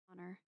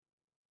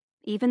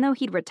Even though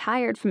he'd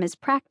retired from his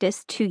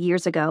practice 2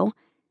 years ago,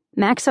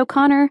 Max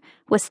O'Connor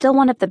was still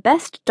one of the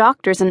best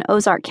doctors in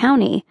Ozark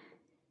County,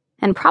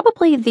 and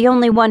probably the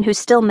only one who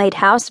still made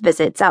house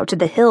visits out to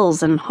the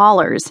hills and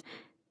hollers.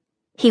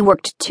 He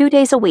worked 2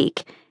 days a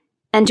week,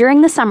 and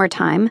during the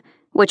summertime,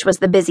 which was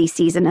the busy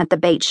season at the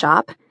bait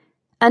shop,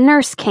 a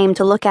nurse came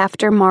to look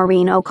after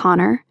Maureen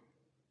O'Connor.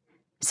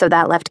 So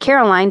that left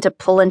Caroline to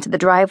pull into the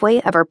driveway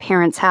of her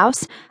parents'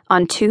 house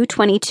on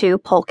 222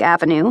 Polk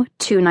Avenue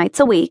 2 nights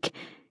a week,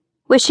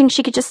 wishing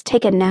she could just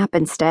take a nap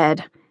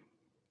instead.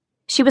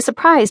 She was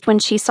surprised when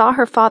she saw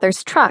her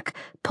father's truck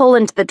pull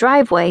into the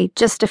driveway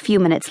just a few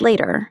minutes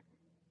later.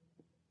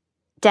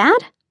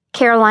 "Dad?"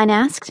 Caroline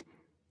asked.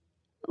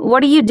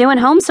 "What are you doing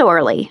home so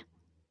early?"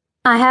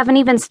 "I haven't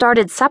even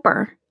started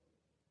supper."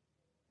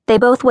 They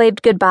both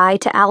waved goodbye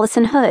to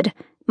Allison Hood,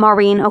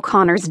 Maureen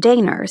O'Connor's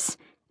day nurse,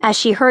 as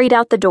she hurried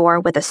out the door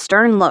with a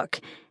stern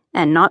look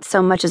and not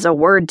so much as a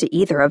word to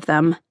either of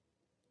them.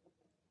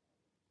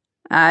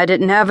 "I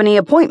didn't have any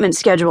appointment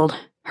scheduled,"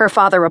 her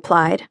father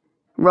replied,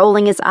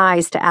 rolling his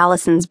eyes to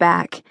Allison's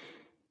back.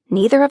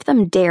 Neither of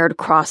them dared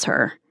cross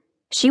her.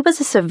 She was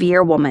a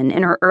severe woman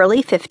in her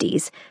early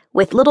 50s,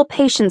 with little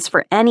patience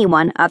for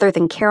anyone other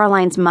than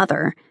Caroline's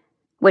mother,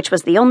 which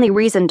was the only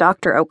reason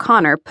Dr.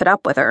 O'Connor put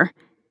up with her.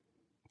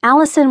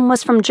 Allison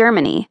was from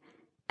Germany,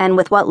 and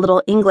with what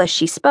little English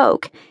she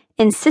spoke,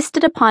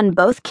 insisted upon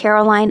both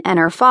Caroline and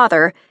her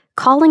father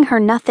calling her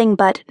nothing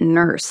but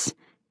nurse.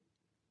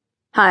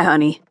 "Hi,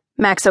 honey,"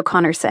 Max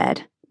O'Connor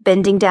said,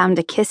 bending down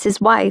to kiss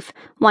his wife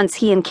once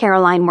he and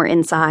Caroline were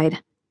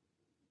inside.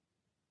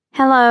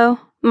 "Hello,"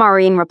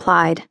 Maureen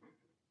replied.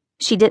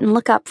 She didn't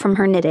look up from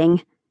her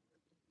knitting.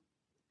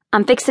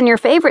 "I'm fixing your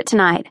favorite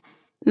tonight,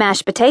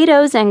 mashed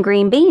potatoes and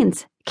green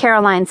beans,"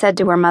 Caroline said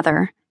to her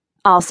mother,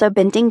 also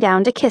bending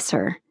down to kiss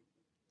her.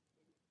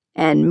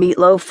 "And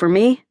meatloaf for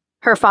me?"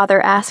 her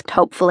father asked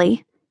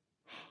hopefully.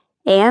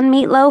 "And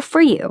meatloaf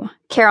for you,"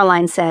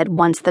 Caroline said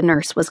once the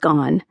nurse was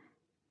gone.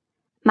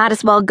 "Might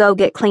as well go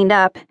get cleaned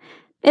up.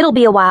 It'll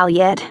be a while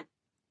yet."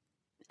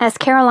 As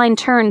Caroline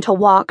turned to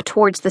walk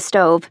towards the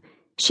stove,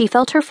 she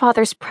felt her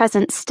father's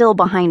presence still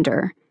behind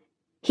her.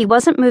 He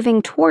wasn't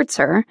moving towards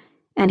her,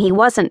 and he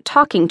wasn't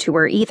talking to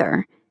her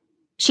either.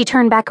 She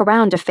turned back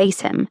around to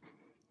face him.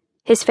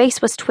 His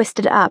face was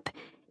twisted up,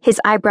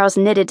 his eyebrows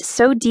knitted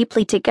so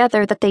deeply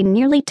together that they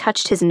nearly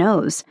touched his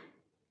nose.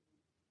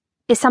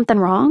 "Is something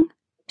wrong?"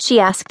 she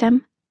asked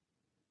him.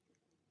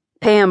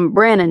 "Pam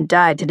Brannon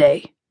died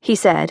today," he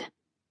said.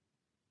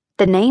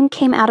 The name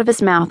came out of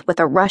his mouth with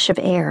a rush of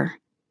air.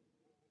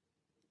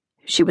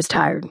 "She was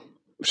tired.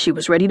 She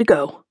was ready to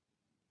go."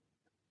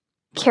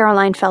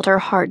 Caroline felt her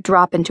heart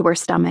drop into her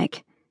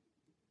stomach.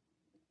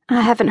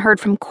 "I haven't heard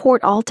from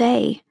Court all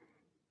day."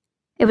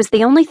 It was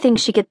the only thing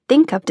she could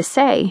think of to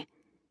say.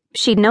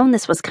 She'd known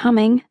this was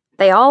coming.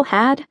 They all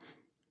had.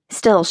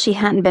 Still, she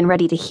hadn't been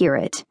ready to hear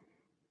it.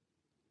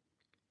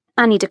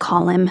 "I need to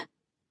call him."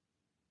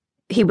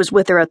 "He was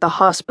with her at the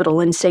hospital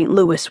in St.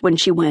 Louis when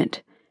she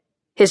went.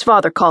 His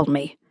father called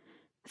me.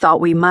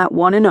 Thought we might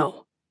want to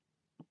know."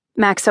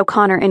 Max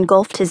O'Connor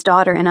engulfed his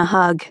daughter in a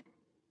hug.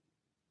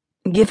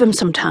 "Give him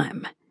some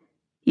time.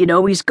 You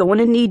know he's going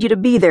to need you to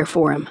be there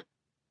for him."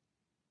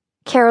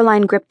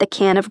 Caroline gripped the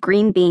can of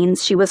green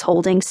beans she was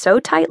holding so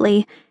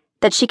tightly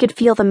that she could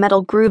feel the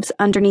metal grooves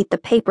underneath the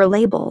paper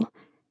label.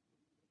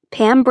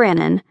 Pam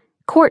Brannon,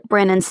 Court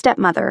Brannon's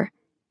stepmother,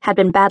 had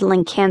been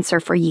battling cancer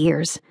for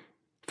years.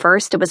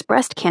 First, it was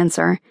breast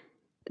cancer.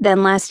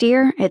 Then last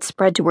year, it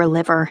spread to her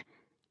liver.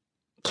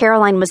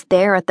 Caroline was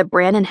there at the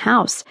Brannon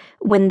house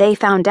when they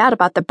found out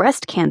about the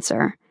breast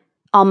cancer,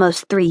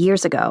 almost 3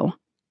 years ago.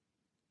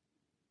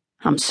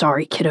 "I'm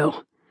sorry,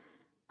 kiddo.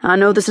 I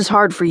know this is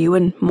hard for you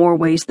in more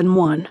ways than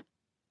one."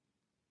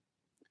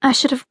 "I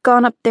should have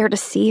gone up there to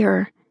see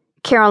her,"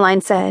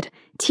 Caroline said,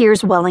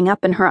 tears welling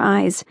up in her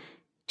eyes.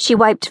 She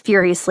wiped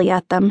furiously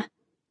at them.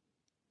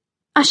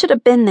 "I should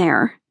have been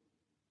there."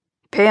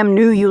 "Pam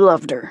knew you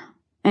loved her,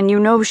 and you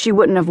know she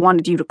wouldn't have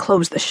wanted you to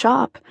close the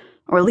shop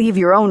or leave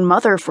your own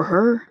mother for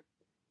her."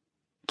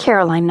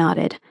 Caroline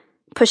nodded,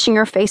 pushing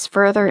her face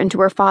further into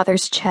her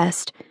father's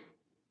chest.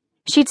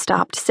 She'd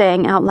stopped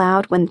saying out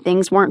loud when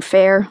things weren't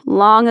fair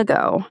long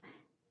ago,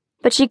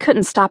 but she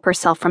couldn't stop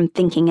herself from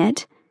thinking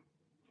it.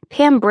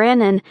 Pam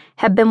Brannon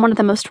had been one of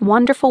the most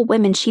wonderful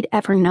women she'd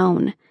ever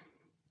known,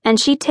 and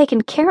she'd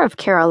taken care of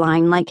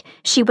Caroline like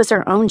she was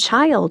her own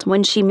child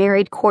when she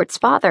married Court's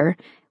father,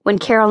 when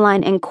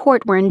Caroline and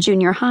Court were in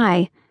junior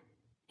high.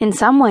 In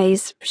some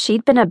ways,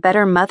 she'd been a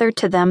better mother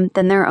to them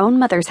than their own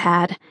mothers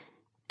had,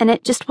 and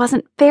it just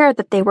wasn't fair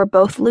that they were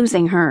both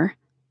losing her.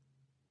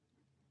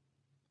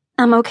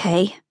 "I'm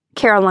okay,"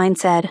 Caroline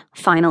said,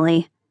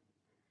 finally.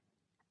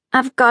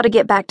 "I've got to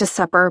get back to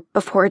supper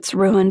before it's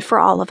ruined for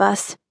all of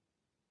us."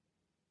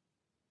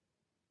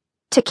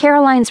 To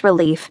Caroline's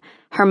relief,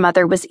 her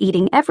mother was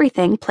eating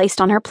everything placed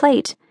on her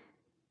plate.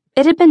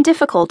 It had been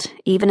difficult,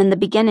 even in the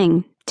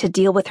beginning, to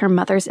deal with her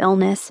mother's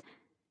illness.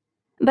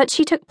 But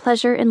she took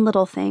pleasure in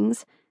little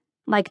things,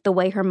 like the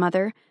way her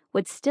mother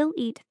would still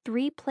eat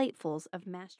 3 platefuls of mashed